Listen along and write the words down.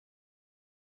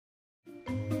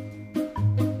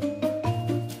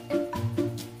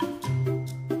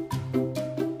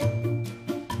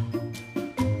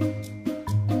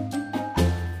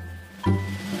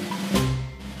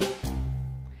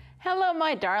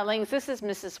Hi, darlings. This is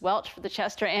Mrs. Welch for the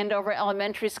Chester Andover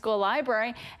Elementary School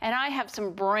Library, and I have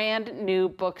some brand new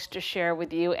books to share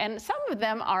with you, and some of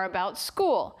them are about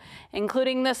school,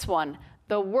 including this one,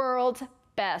 The World's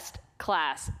Best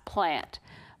Class Plant,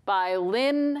 by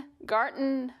Liz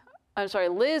Garton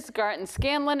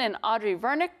Scanlon and Audrey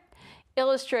Vernick,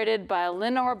 illustrated by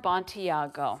Lenore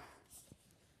Bontiago.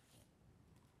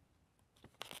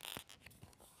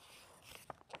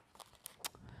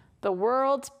 The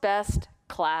World's Best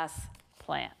Class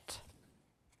Plant.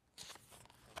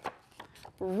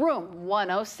 Room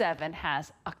 107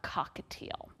 has a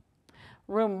cockatiel.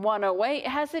 Room 108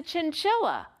 has a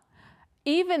chinchilla.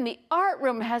 Even the art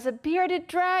room has a bearded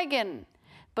dragon.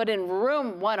 But in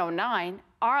room 109,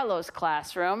 Arlo's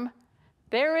classroom,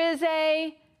 there is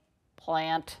a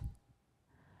plant.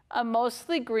 A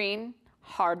mostly green,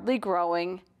 hardly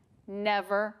growing,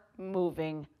 never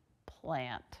moving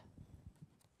plant.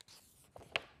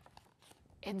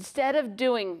 Instead of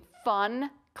doing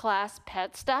fun class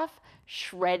pet stuff,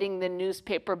 shredding the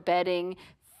newspaper bedding,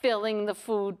 filling the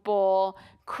food bowl,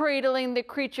 cradling the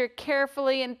creature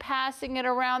carefully and passing it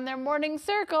around their morning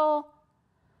circle,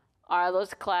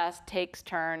 Arlo's class takes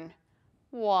turn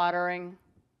watering.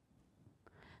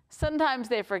 Sometimes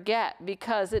they forget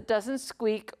because it doesn't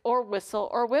squeak or whistle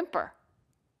or whimper.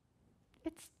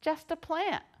 It's just a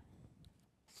plant.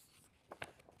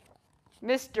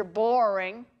 Mr.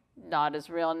 Boring, not his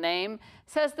real name,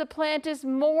 says the plant is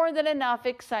more than enough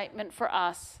excitement for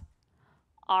us.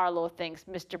 Arlo thinks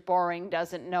Mr. Boring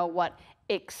doesn't know what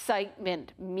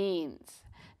excitement means,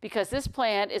 because this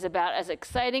plant is about as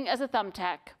exciting as a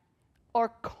thumbtack, or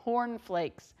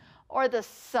cornflakes, or the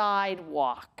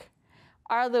sidewalk.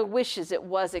 Arlo wishes it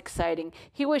was exciting.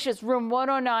 He wishes room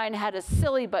 109 had a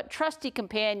silly but trusty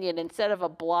companion instead of a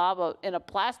blob in a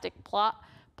plastic pot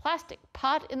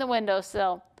in the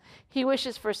windowsill. He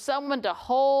wishes for someone to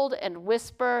hold and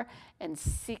whisper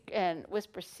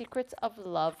whisper secrets of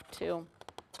love to.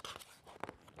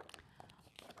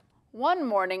 One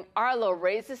morning, Arlo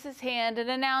raises his hand and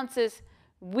announces,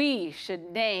 "We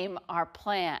should name our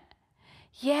plant."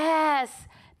 "Yes,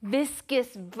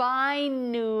 Viscous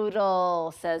Vine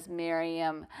Noodle," says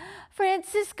Miriam.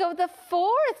 "Francisco the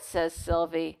Fourth," says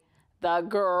Sylvie. "The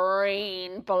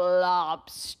Green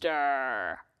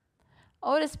Lobster."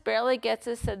 Otis barely gets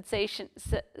his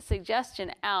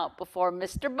suggestion out before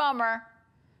Mr. Bummer,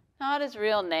 not his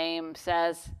real name,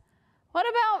 says, "What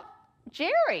about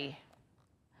Jerry?"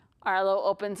 Arlo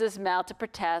opens his mouth to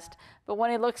protest, but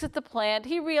when he looks at the plant,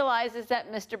 he realizes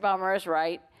that Mr. Bummer is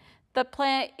right. The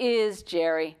plant is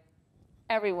Jerry.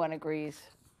 Everyone agrees.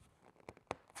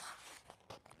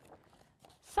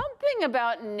 Something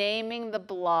about naming the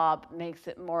blob makes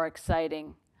it more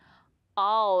exciting.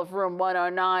 All of room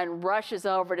 109 rushes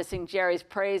over to sing Jerry's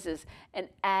praises and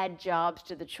add jobs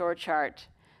to the chore chart.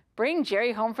 Bring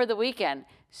Jerry home for the weekend.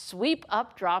 Sweep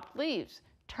up dropped leaves.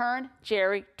 Turn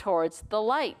Jerry towards the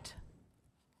light.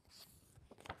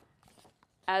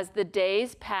 As the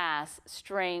days pass,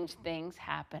 strange things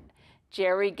happen.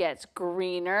 Jerry gets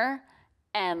greener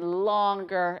and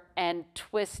longer and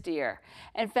twistier.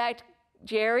 In fact,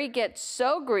 Jerry gets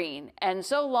so green and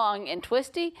so long and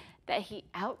twisty that he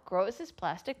outgrows his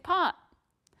plastic pot.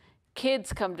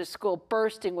 Kids come to school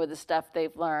bursting with the stuff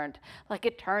they've learned. Like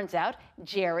it turns out,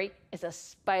 Jerry is a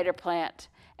spider plant.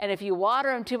 And if you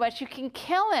water him too much, you can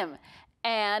kill him.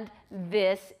 And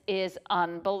this is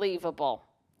unbelievable.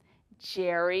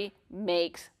 Jerry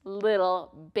makes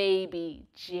little baby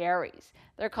Jerrys.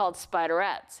 They're called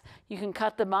spiderettes. You can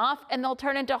cut them off and they'll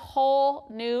turn into whole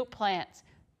new plants.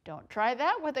 Don't try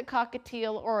that with a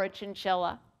cockatiel or a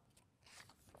chinchilla.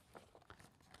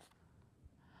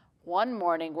 One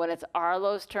morning, when it's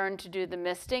Arlo's turn to do the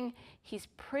misting, he's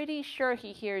pretty sure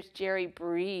he hears Jerry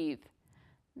breathe.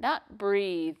 Not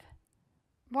breathe,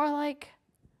 more like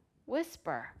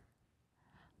whisper.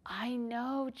 "I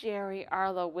know, Jerry,"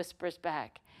 Arlo whispers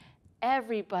back.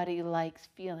 "Everybody likes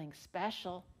feeling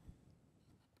special."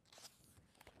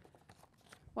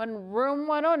 When room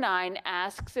 109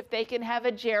 asks if they can have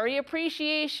a Jerry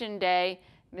Appreciation Day,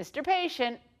 Mr.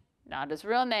 Patient, not his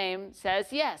real name,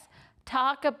 says yes.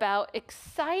 Talk about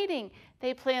exciting.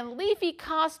 They plan leafy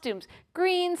costumes,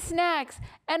 green snacks,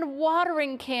 and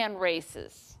watering can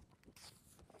races.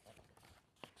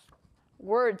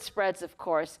 Word spreads, of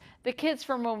course. The kids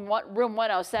from room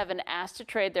 107 asked to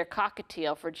trade their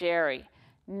cockatiel for Jerry.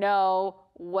 No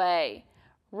way.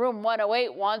 Room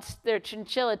 108 wants their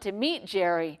chinchilla to meet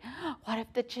Jerry. What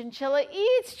if the chinchilla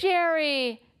eats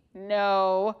Jerry?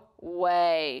 No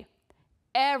way.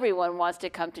 Everyone wants to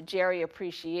come to Jerry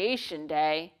Appreciation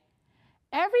Day.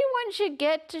 Everyone should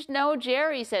get to know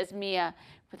Jerry, says Mia.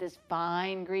 with his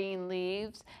fine green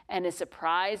leaves and his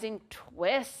surprising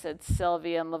twists, said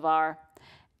Sylvia and LeVar.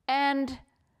 And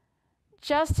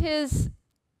just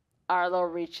Arlo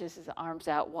reaches his arms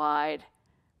out wide.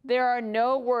 There are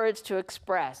no words to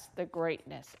express the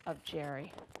greatness of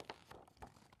Jerry.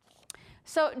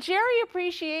 So Jerry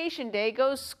Appreciation Day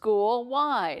goes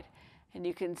school-wide. And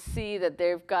you can see that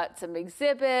they've got some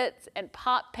exhibits and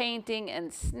pot painting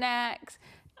and snacks.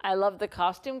 I love the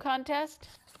costume contest.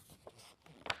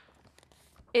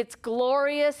 It's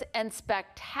glorious and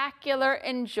spectacular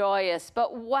and joyous,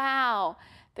 but wow,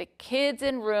 the kids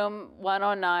in room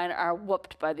 109 are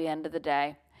whooped by the end of the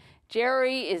day.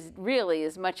 Jerry is really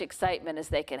as much excitement as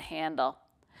they can handle.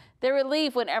 They're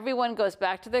relieved when everyone goes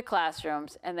back to their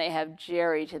classrooms and they have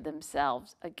Jerry to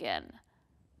themselves again.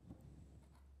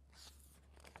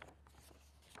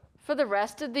 For the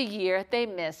rest of the year, they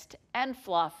mist and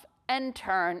fluff and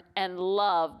turn and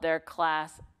love their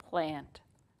class plant.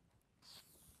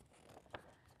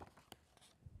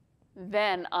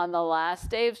 Then on the last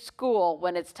day of school,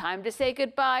 when it's time to say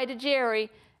goodbye to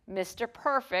Jerry, Mr.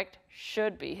 Perfect,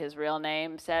 should be his real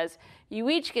name, says, you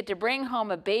each get to bring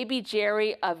home a baby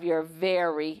Jerry of your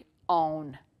very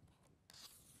own.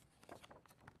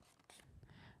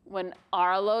 When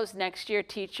Arlo's next year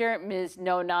teacher, Ms.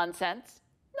 No Nonsense,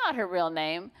 not her real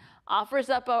name, offers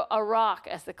up a rock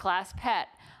as the class pet,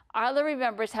 Arlo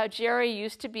remembers how Jerry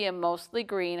used to be a mostly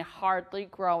green, hardly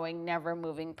growing, never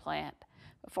moving plant.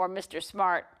 Before Mr.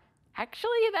 Smart,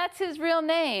 actually that's his real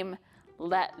name,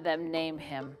 let them name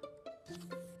him.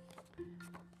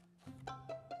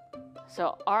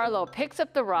 So Arlo picks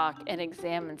up the rock and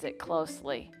examines it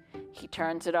closely. He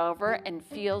turns it over and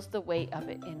feels the weight of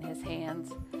it in his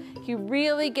hands. He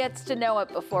really gets to know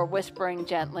it before whispering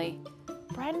gently,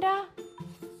 Brenda,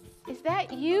 is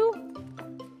that you?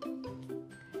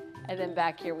 And then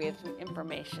back here we have some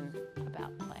information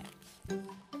about plants.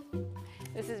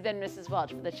 This has been Mrs.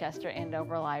 Welch for the Chester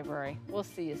Andover Library. We'll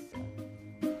see you soon.